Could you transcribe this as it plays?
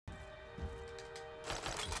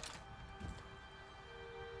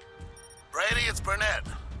it's Burnett.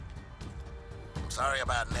 I'm sorry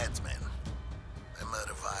about Ned's men. Their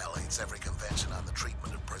murder violates every convention on the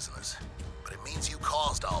treatment of prisoners. But it means you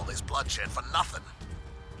caused all this bloodshed for nothing.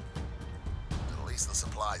 At least the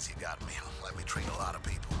supplies you got me let me treat a lot of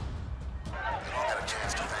people. They don't get a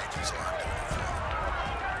chance to thank you, so I'm doing it for them.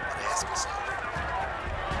 But ask yourself,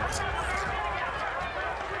 was it worth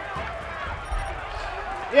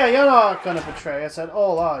it? Yeah, you're not gonna betray us at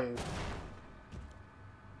all, are you?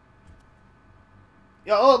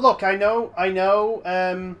 Yeah, oh, look, I know,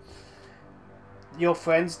 your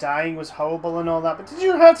friend's dying was horrible and all that, but did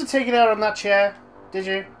you have to take it out on that chair? Did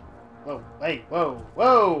you? Whoa, hey, whoa,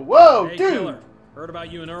 whoa, whoa, hey, dude! Killer. Heard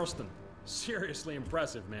about you in Earlston. Seriously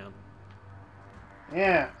impressive, man.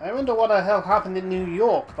 Yeah, I wonder what the hell happened in New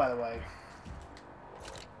York, by the way.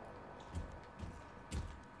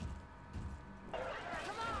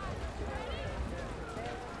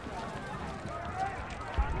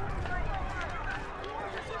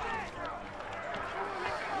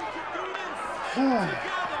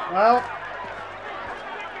 Well,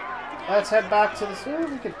 let's head back to the... Oh,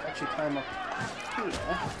 we could actually climb up here.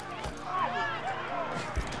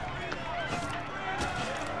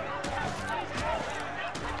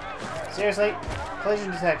 Seriously,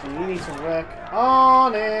 collision detection, you need to work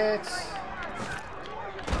on it.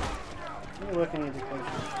 You're working into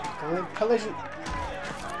collision. Collision.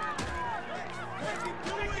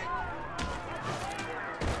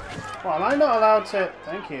 Well, am I not allowed to...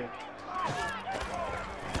 Thank you.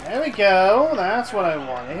 There we go. That's what I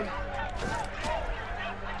wanted.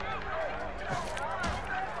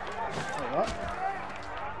 Wait, what?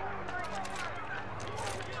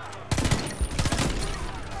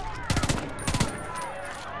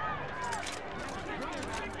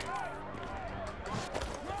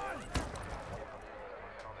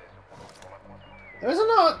 There isn't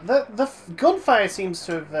a... The gunfire seems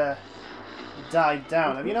to have died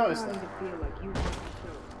down. Have you noticed that?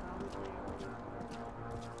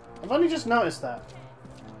 I've only just noticed that.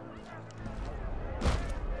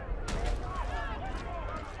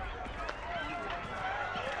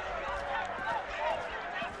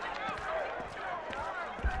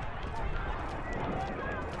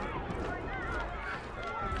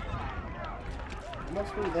 It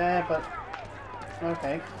must be there, but...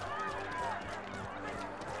 Okay.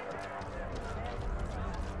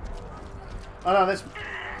 Oh no, this...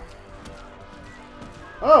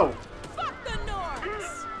 Oh! Fuck the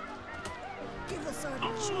Nords! Give us our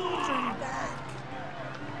children back.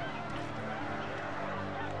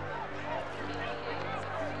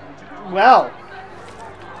 Well,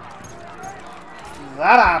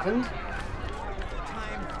 that happened.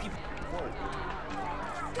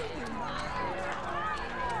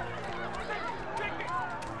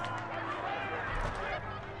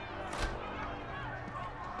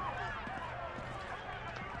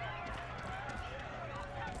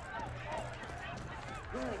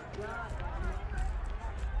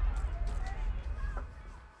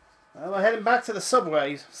 Well, we're heading back to the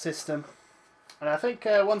subway system. And I think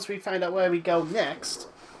once we find out where we go next,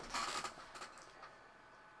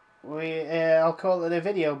 I'll call it a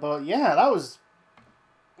video. But yeah, that was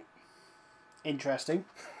interesting.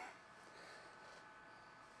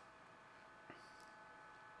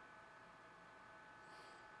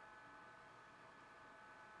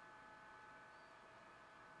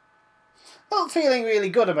 Not feeling really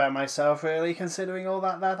good about myself, really, considering all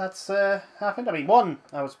that's happened. I mean, one,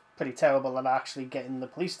 I was pretty terrible at actually getting the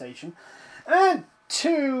police station. And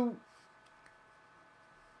two,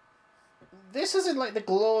 this isn't like the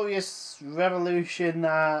glorious revolution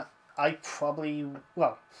that I probably,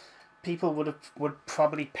 well, people would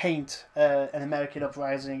probably paint an American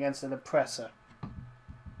uprising against an oppressor.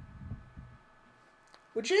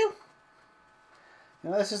 Would you? You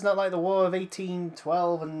know, this is not like the War of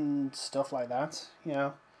 1812 and stuff like that, you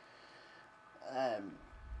know.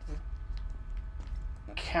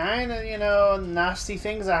 Kind of, you know, nasty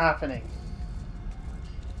things are happening.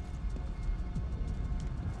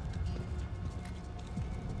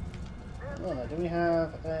 Oh, no, do we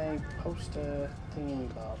have a poster thingy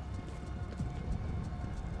bob?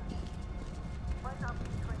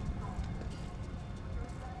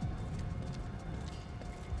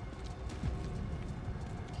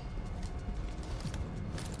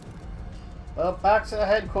 Well, back to the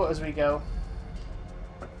headquarters we go.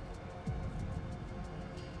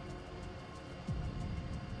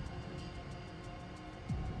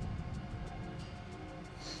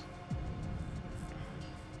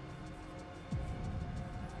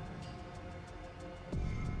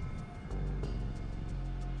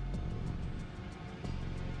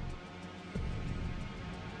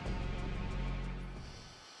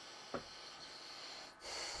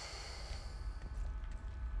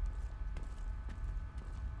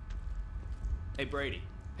 Hey, Brady.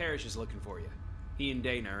 Parrish is looking for you. He and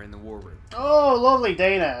Dana are in the war room. Oh, lovely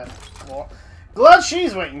Dana. Well, glad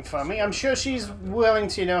she's waiting for me. I'm sure she's willing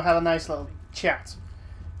to, have a nice little chat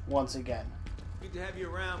once again. Good to have you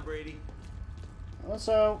around, Brady.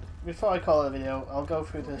 Also, before I call it a video, I'll go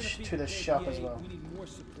through to the shop as well. We need more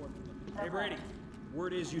support from them. Hey, Brady.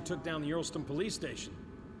 Word is you took down the Earlston police station.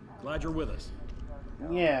 Glad you're with us.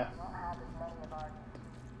 Yeah.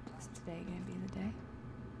 Is today gonna be the day?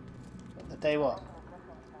 The day what?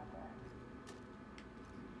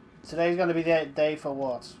 Today's going to be the day for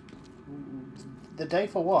what? The day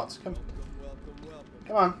for what? Come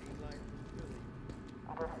on.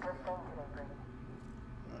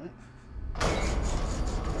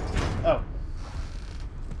 Oh.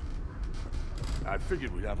 I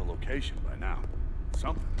figured we'd have a location by now.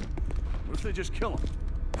 Something. What if they just kill him?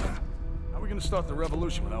 How are we gonna start the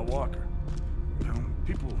revolution without Walker?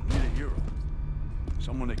 People need a hero.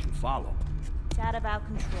 Someone they can follow. It's out of our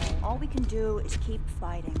control. All we can do is keep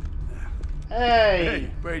fighting. Hey!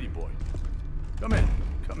 Hey, Brady boy. Come in.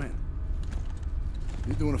 Come in.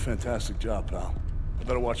 You're doing a fantastic job, pal. I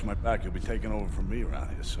better watch my back. You'll be taking over from me around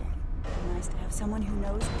here soon. Nice to have someone who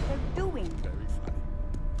knows what they're doing. Very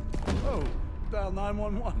funny. Oh, dial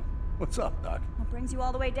 911. What's up, Doc? What brings you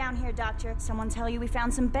all the way down here, Doctor? Someone tell you we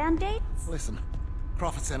found some band-aids? Listen,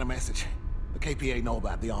 Crawford sent a message. The KPA know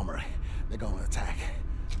about the armory. They're gonna attack.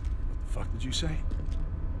 What the fuck did you say?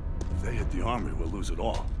 If they hit the armory, we'll lose it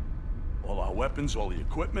all. All our weapons, all the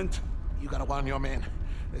equipment. You gotta warn your men.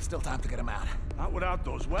 There's still time to get them out. Not without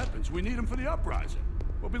those weapons. We need them for the uprising.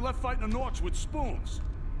 We'll be left fighting the Norks with spoons.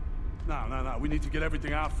 No. We need to get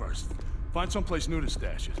everything out first. Find someplace new to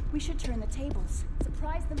stash it. We should turn the tables.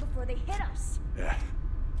 Surprise them before they hit us. Yeah.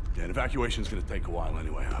 Yeah, an evacuation's gonna take a while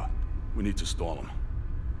anyway. We need to stall them.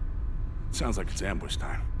 Sounds like it's ambush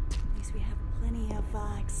time. At least we have plenty of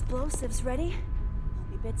explosives ready.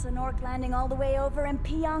 There'll be bits of Nork landing all the way over in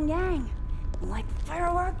Pyongyang. Like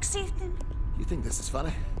fireworks, Ethan. You think this is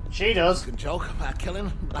funny? She does. You can joke about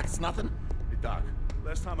killing like it's nothing? Hey, Doc.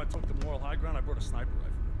 Last time I took the moral high ground, I brought a sniper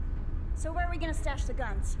rifle. So where are we gonna stash the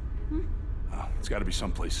guns? Oh, it's gotta be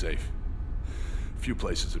someplace safe. A few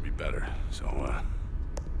places would be better, so,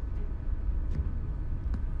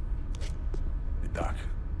 Hey, Doc.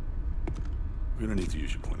 We don't need to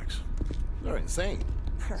use your clinics. You're insane.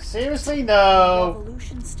 Perfect. Seriously, When no. the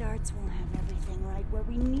revolution starts, we'll have everything right where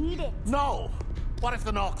we need it. No! What if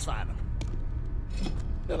the Norks find them?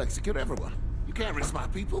 They'll execute everyone. You can't risk my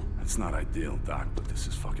people. That's not ideal, Doc, but this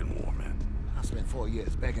is fucking war, man. I spent 4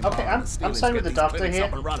 years begging Okay, Barnum I'm and stealing siding with to the get these doctor clinics here.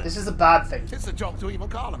 up and running. This is a bad thing. It's a joke to even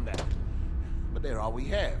call them that. But they're all we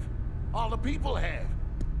have. All the people have.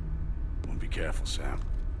 Well, be careful, Sam.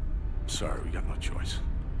 I'm sorry, we got no choice.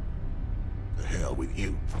 The hell with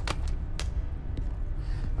you.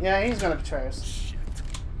 Yeah, he's gonna betray us. Shit.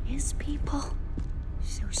 His people.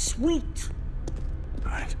 So sweet.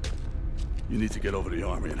 Alright. You need to get over to the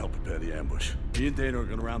army and help prepare the ambush. Me and Dana are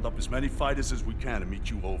gonna round up as many fighters as we can and meet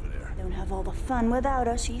you over there. Don't have all the fun without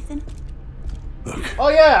us, Ethan. Look. Oh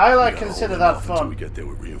yeah, I like we gotta consider hold that enough until we fun. get there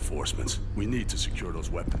with reinforcements. We need to secure those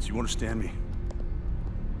weapons. You understand me?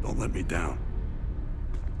 Don't let me down.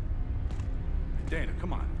 Hey, Dana,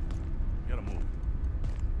 come on. We gotta move.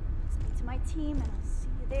 Speak to my team and I'll see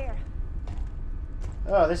you there.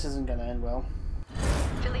 Oh, this isn't gonna end well.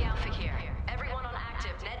 Philly Alpha here. Everyone on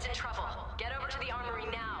active. Ned's in trouble. Get over to the armory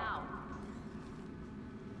now.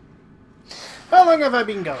 How long have I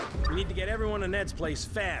been going? We need to get everyone to Ned's place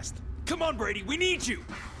fast. Come on, Brady, we need you!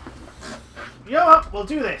 You know what? We'll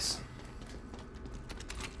do this.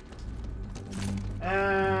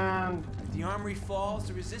 And If the armory falls,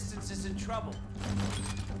 the resistance is in trouble.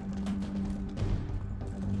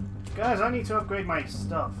 guys, I need to upgrade my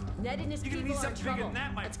stuff. Ned and his You're gonna people need are in something bigger trouble. than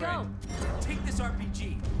that, my Let's friend. go. Take this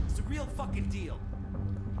RPG. It's a real fucking deal.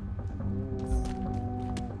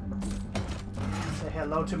 Say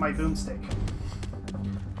hello to my boomstick.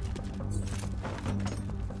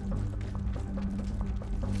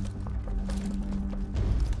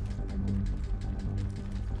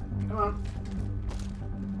 Come on.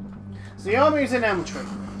 So the armory's in Elm Tree.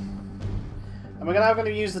 And we're now going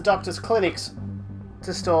to use the doctor's clinics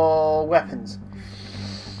to store weapons.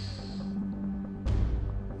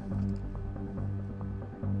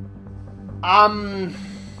 I'm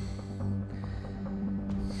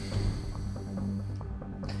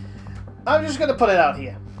just going to put it out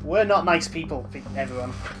here. We're not nice people,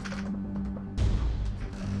 everyone.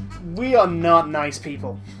 We are not nice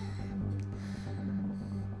people.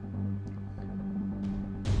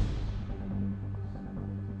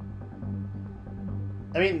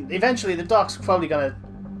 I mean, eventually the doc's probably gonna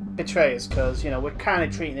betray us because, you know, we're kind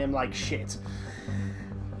of treating him like shit.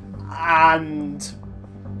 And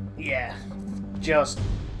yeah, just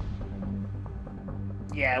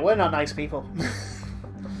yeah, we're not nice people.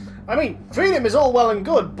 I mean, freedom is all well and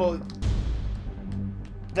good, but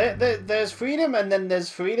there's freedom, and then there's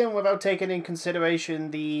freedom without taking in consideration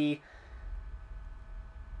the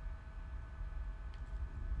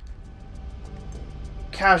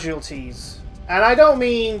casualties. And I don't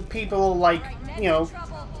mean people like, you know,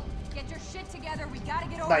 Get your shit together. We gotta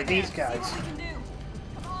get over like there. these guys. See what we can do.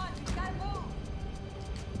 Come on, we gotta move.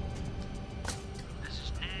 This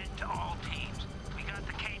is Ned to all teams. We got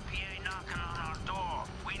the KPA knocking on our door.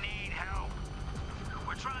 We need help.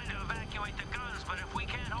 We're trying to evacuate the guns, but if we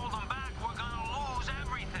can't hold them back, we're gonna lose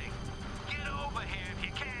everything. Get over here if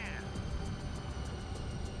you can.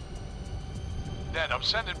 Ned, I'm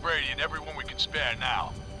sending Brady and everyone we can spare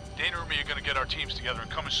now. Dana and me are gonna get our teams together and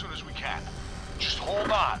come as soon as we can. Just hold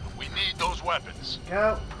on. We need those weapons.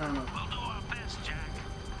 Go. We'll do our best, Jack.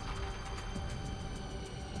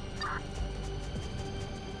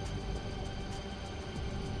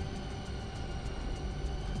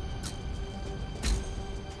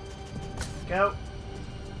 Go.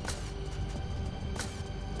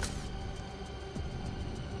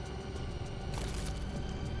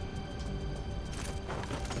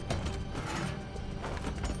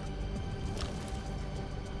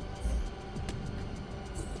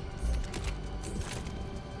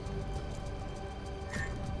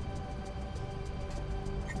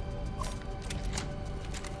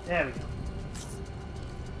 There we go.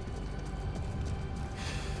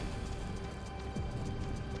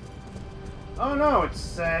 Oh no,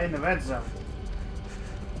 it's in the red zone.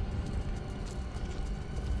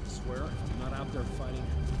 I swear, I'm not out there fighting.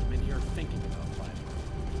 I'm in here thinking about fighting.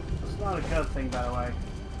 It's not a good thing, by the way.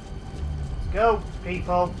 Let's go,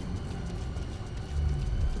 people.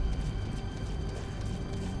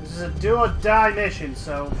 This is a do or die mission,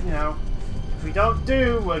 so, you know, if we don't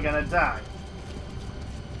do, we're gonna die.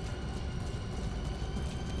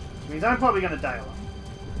 Which means I'm probably gonna die a lot.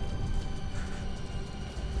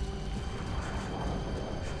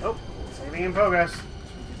 Oh, saving in progress. It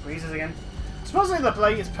freezes again. Supposedly the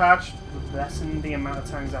latest patch would lessen the amount of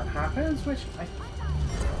times that happens, which I...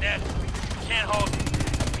 Ned, we can't hold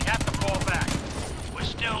it. We have to fall back. We're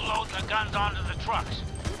still loading the guns onto the trucks.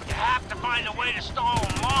 You have to find a way to stall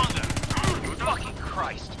them longer. Fucking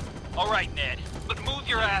Christ. All right, Ned, but move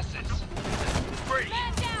your asses. Brady,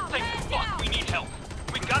 Thank fuck, we need help.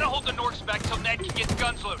 We gotta hold the Norks back till Ned can get the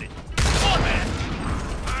guns loaded. Come on, man.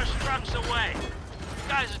 first truck's away. You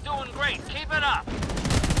guys are doing great. Keep it up.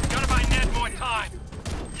 Gotta buy Ned more time.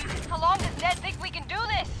 How long does Ned think we can do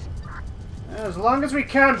this? As long as we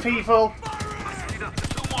can, people.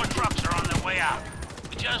 Two more trucks are on their way out.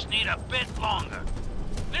 We just need a bit longer.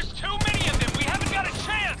 There's too many of them. We haven't got a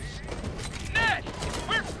chance. Ned,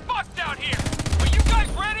 we're fucked out here. Are you guys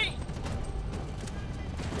ready?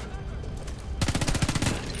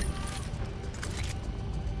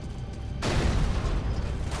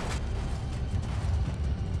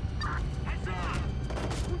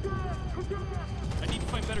 I need to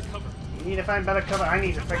find better cover. You need to find better cover. I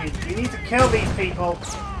need to freaking... You need to kill these people.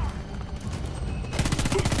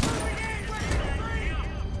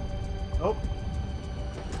 Oh.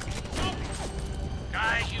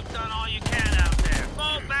 Guys, you've done all you can out there.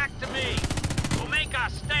 Fall back to me. We'll make our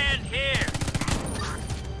stand here.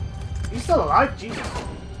 He's still alive? Jesus.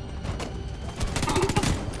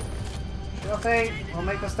 Sure thing. We'll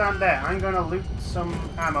make the stand there. I'm going to loot some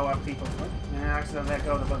ammo off people. Oh, yeah, I accidentally let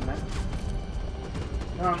go of the button there.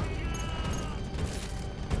 Come on.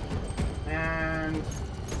 And...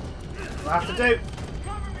 we'll have to do.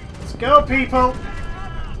 Let's go, people!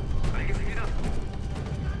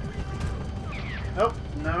 Oh,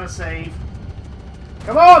 no save.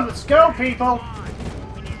 Come on, let's go, people!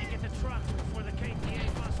 We need to get the trucks before the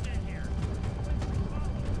KPA bust in here.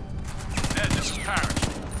 Ned, this is Parrish.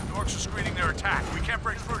 The Orcs are screening their attack. We can't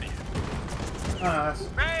break through to you. Oh, no, that's...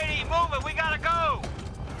 Brady, move it. We gotta go.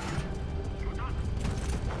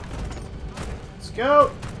 Let's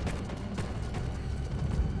go!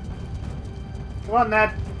 Come on,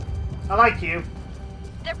 Ned. I like you.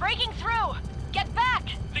 They're breaking through! Get back!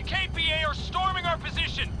 The KPA are storming our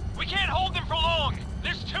position. We can't hold them for long.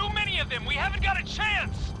 There's too many of them. We haven't got a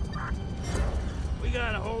chance. We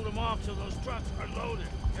gotta hold them off till those trucks are loaded.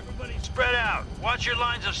 Everybody spread out. Watch your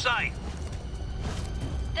lines of sight.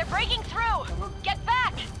 They're breaking through! Get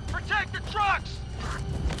back! Protect the trucks.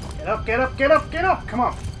 Get up, get up, get up, get up! Come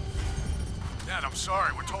on. Ned, I'm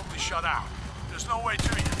sorry. We're totally shut out. There's no way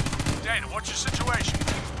to you. Dana, what's your situation?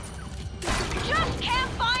 Just can't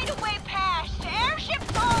find a way past!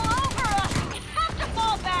 Airships all over us! We have to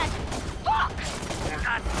fall back! Fuck!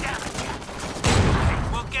 God damn it.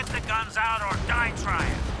 get the guns out or die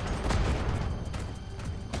trying.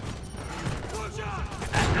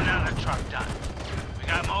 That's another truck done. We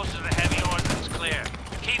got most of the heavy ordnance clear.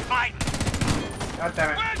 Keep fighting. God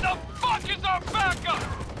damn it. Where the fuck is our backup?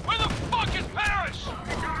 Where the fuck is Parrish?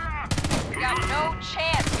 We got no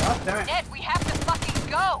chance. God damn it. Ned, we have to fucking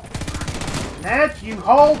go. Ned, you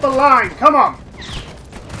hold the line. Come on.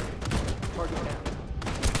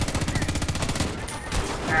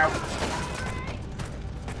 Ow.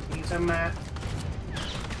 Need some,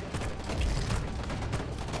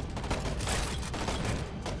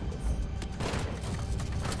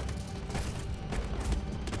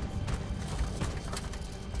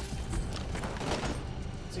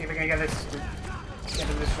 see if we can get this. Get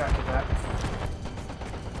him distracted that.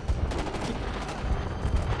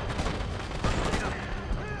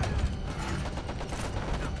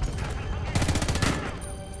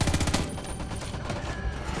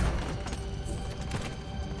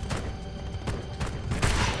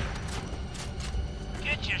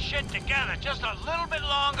 Get your shit together. Just a little bit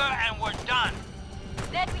longer and we're done.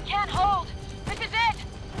 Ned, we can't hold. This is it.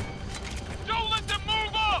 Don't let them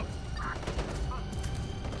move up!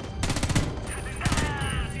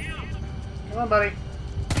 Come on, buddy.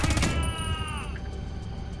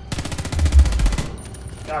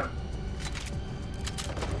 Got him.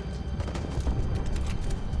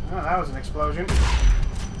 Oh, that was an explosion.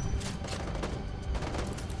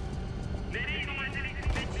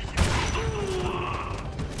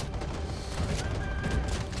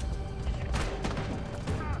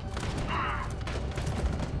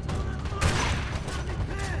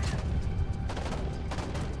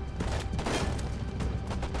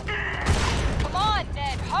 Come on,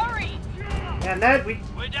 Ned, hurry. Yeah, Ned,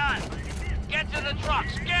 We're done. Get to the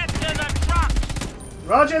trucks. Get to the trucks.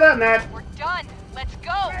 Roger that, Ned. We're done. Let's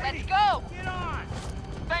go. Let's go. Get on.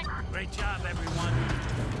 Great job, everyone.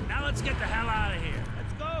 Now let's get the hell out of here.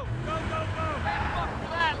 Let's go. Go, go, go. Fuck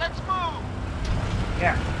that, let's move!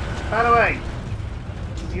 Yeah. By the way,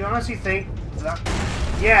 do you honestly think that?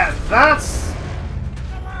 Yeah, that's.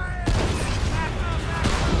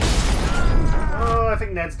 Oh, I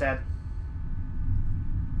think Ned's dead.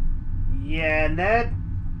 Yeah, Ned,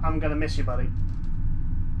 I'm gonna miss you, buddy.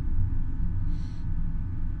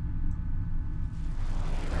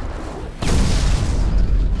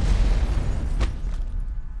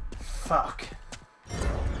 Fuck.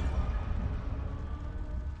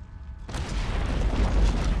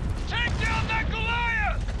 Take down that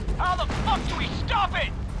Goliath! How the fuck do we stop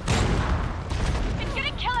it? It's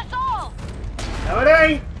gonna kill us all. No, it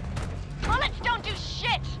ain't. Bullets don't do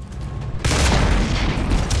shit.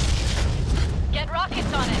 Get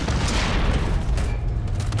rockets on it.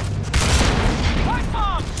 Pipe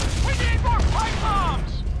bombs! We need more pipe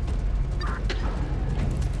bombs!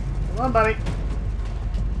 Come on, buddy.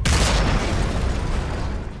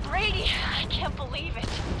 Brady, I can't believe it.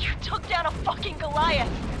 You took down a fucking Goliath.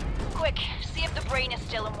 Quick, see if the brain is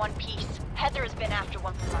still in one piece. Heather has been after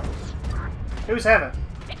one for months. Who's Heather?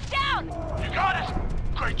 It's down! You got it!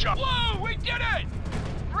 Great job! Whoa, we did it!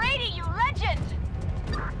 Brady, you legend!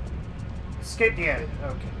 Escape the edit.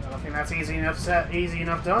 Okay, well, I think that's easy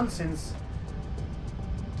enough done since.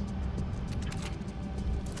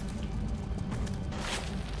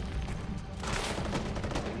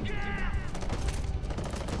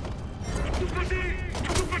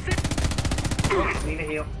 Oh, need a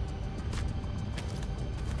heal.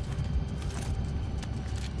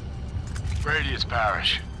 Brady, it's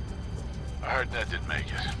Parrish. I heard Ned didn't make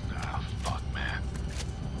it. Oh, fuck, man.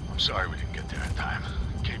 I'm sorry we didn't get there in time.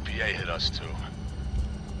 KPA hit us, too.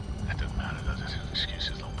 That doesn't matter, does it?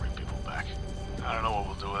 Excuses don't bring people back. I don't know what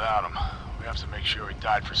we'll do without him. We have to make sure he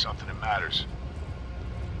died for something that matters.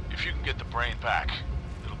 If you can get the brain back,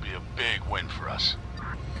 it'll be a big win for us.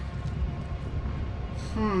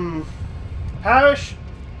 Parrish,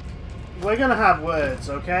 we're gonna have words,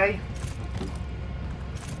 okay?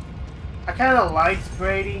 I kinda liked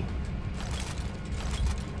Brady.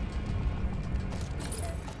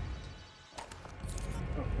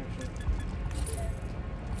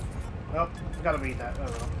 Oh, I forgot to read that. Oh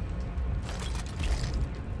well.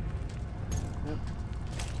 Yep.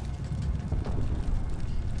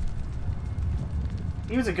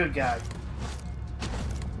 He was a good guy.